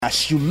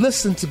As you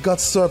listen to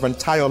God's servant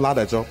Tayo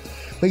Ladajo,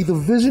 may the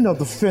vision of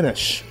the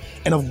finish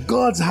and of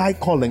God's high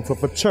calling for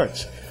the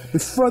church be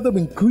further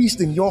increased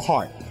in your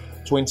heart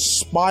to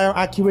inspire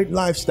accurate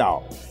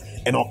lifestyle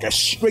and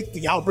orchestrate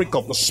the outbreak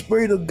of the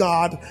Spirit of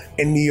God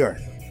in the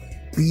earth.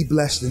 Be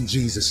blessed in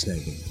Jesus'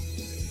 name.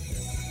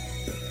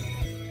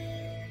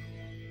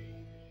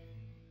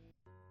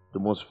 The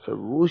most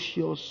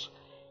ferocious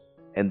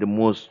and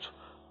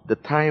the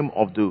time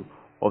of the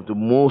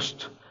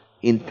most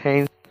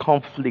intense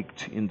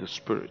conflict in the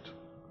spirit.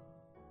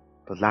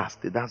 The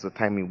last day, that's the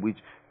time in which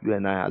you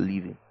and I are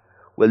living.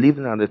 We're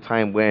living at a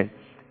time when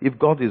if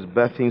God is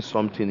birthing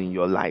something in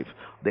your life,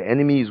 the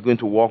enemy is going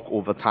to work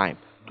overtime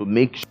to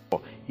make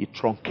sure he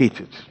truncates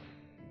it.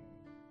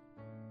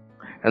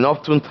 And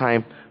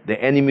oftentimes,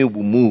 the enemy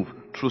will move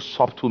through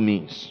subtle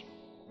means.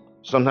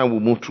 Sometimes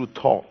will move through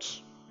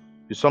thoughts.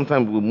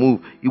 Sometimes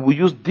he will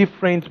use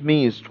different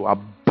means to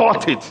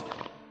abort it.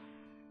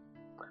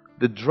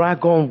 The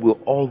dragon will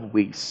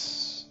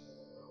always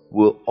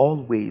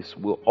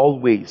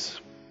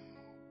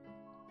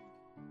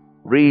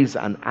raise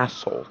an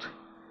assault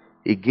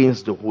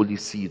against the holy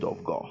seed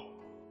of God.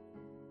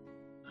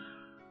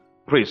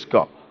 Praise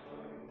God.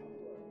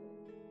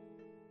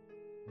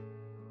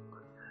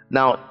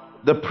 Now,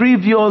 the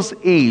previous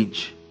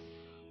age,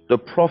 the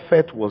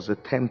prophet was a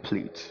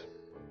template.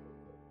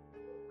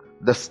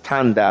 The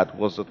standard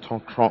was a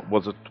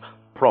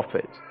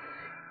prophet.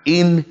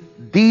 In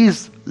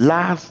these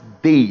last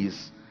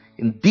days,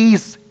 in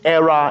this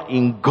era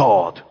in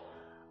God,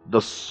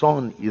 the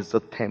Son is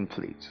the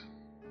template.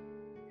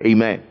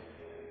 Amen.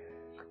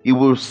 He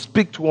will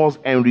speak to us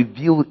and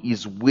reveal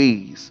his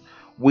ways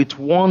with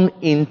one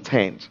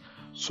intent,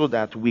 so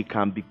that we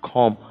can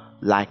become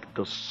like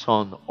the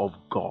Son of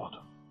God.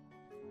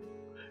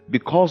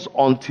 Because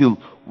until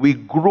we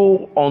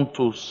grow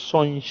unto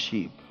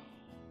sonship,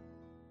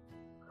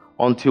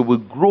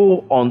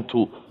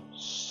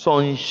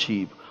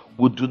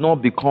 we do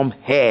not become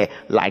heir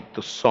like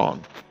the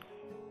Son.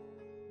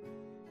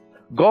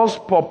 God's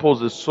purpose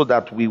is so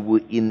that we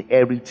will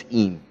inherit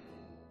him.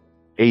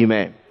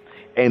 Amen.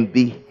 And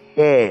be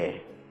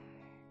heir,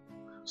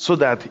 so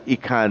that he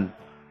can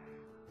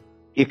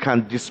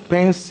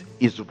dispense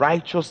his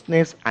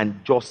righteousness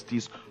and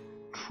justice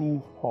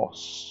through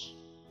us.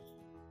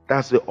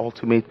 That's the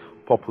ultimate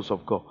purpose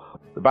of God.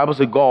 The Bible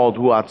says, God,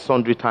 who at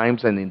sundry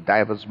times and in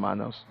diverse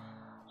manners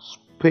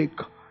spake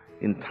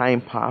in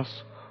time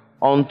past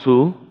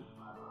unto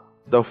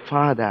the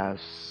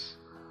fathers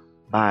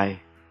by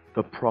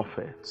the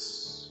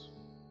prophets.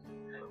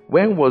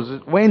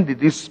 When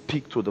did he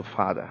speak to the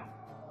Father?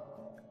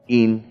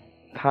 In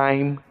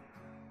time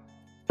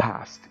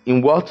past.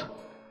 In what?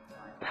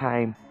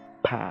 Time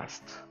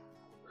past.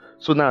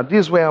 So now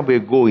this is where we're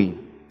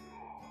going.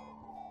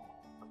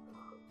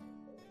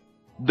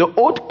 The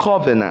old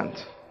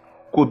covenant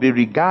could be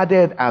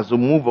regarded as a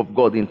move of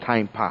God in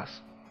time past.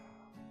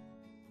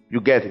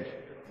 You get it?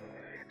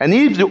 And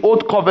if the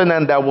old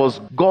covenant that was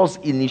God's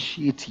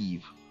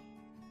initiative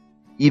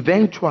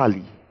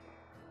eventually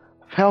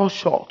fell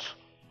short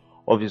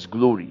of his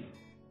glory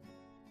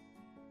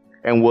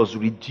and was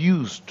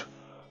reduced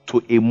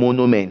to a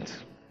monument,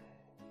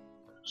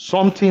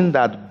 something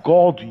that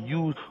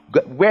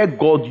where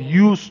God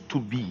used to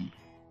be,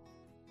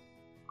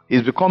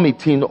 is become a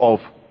thing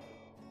of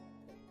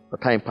the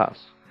time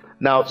past.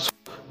 Now,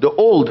 the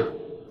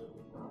old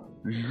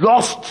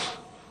lost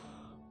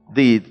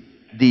the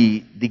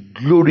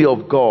glory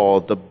of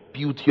God, the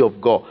beauty of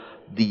God,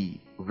 the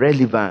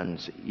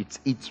relevance.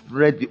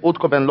 The old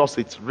covenant lost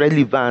its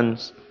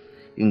relevance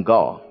in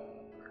God,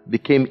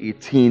 became a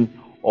thing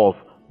of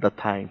the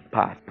time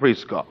past.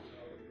 Praise God.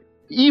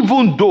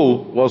 Even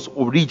though it was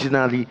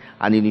originally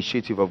an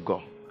initiative of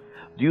God.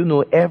 Do you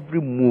know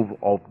every move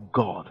of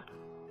God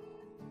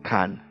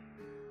can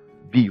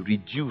be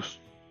reduced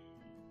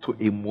to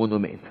a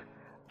monument,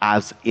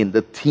 as in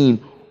the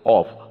theme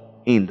of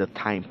in the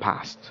time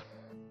past?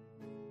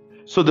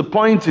 So the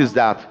point is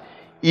that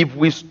if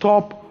we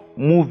stop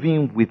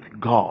moving with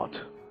God,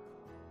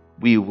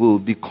 we will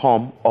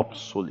become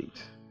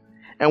obsolete.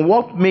 And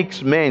what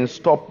makes men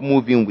stop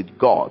moving with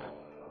God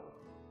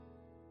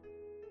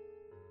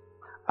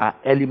are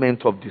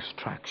elements of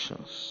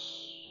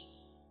distractions.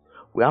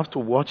 We have to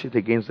watch it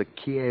against the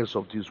cares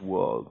of this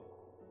world.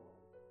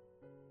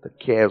 The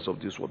cares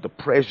of this world, the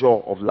pressure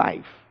of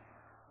life.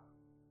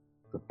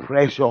 The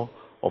pressure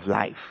of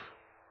life.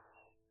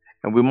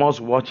 And we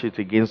must watch it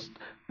against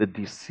the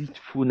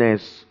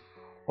deceitfulness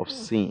of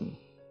sin,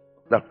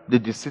 the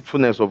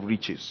deceitfulness of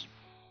riches.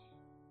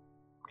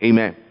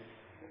 Amen.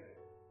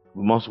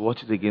 We must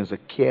watch it against the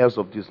cares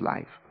of this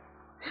life.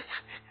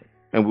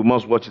 And we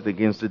must watch it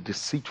against the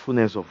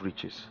deceitfulness of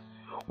riches.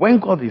 When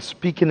God is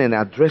speaking and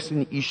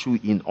addressing issue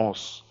in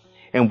us,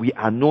 and we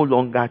are no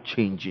longer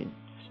changing,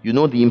 you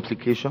know the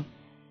implication?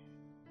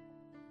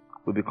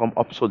 We become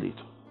obsolete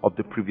of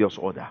the previous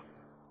order.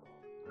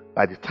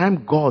 By the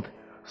time God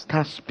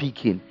starts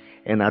speaking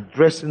and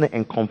addressing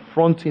and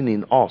confronting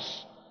in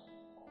us,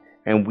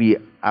 and we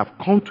have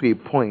come to a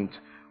point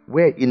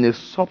where in a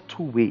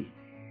subtle way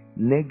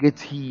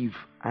negative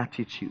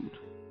attitude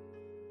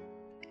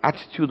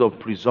of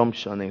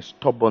presumption and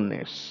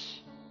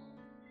stubbornness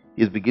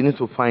is beginning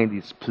to find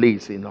its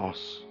place in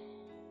us,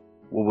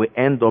 we will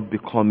end up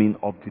becoming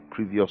of the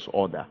previous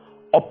order,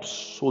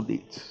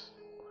 obsolete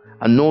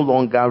and no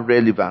longer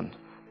relevant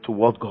to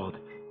what God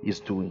is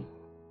doing.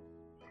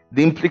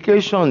 The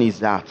implication is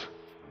that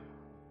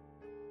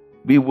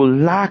we will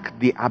lack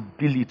the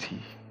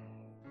ability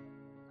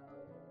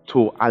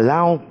to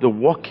allow the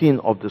working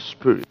of the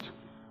Spirit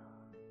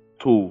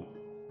to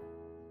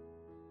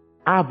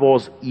have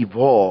us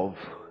evolve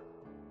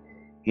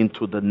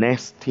into the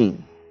next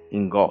thing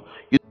in God.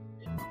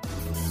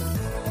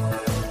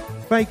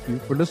 Thank you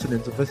for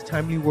listening to this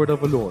timely word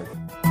of the Lord.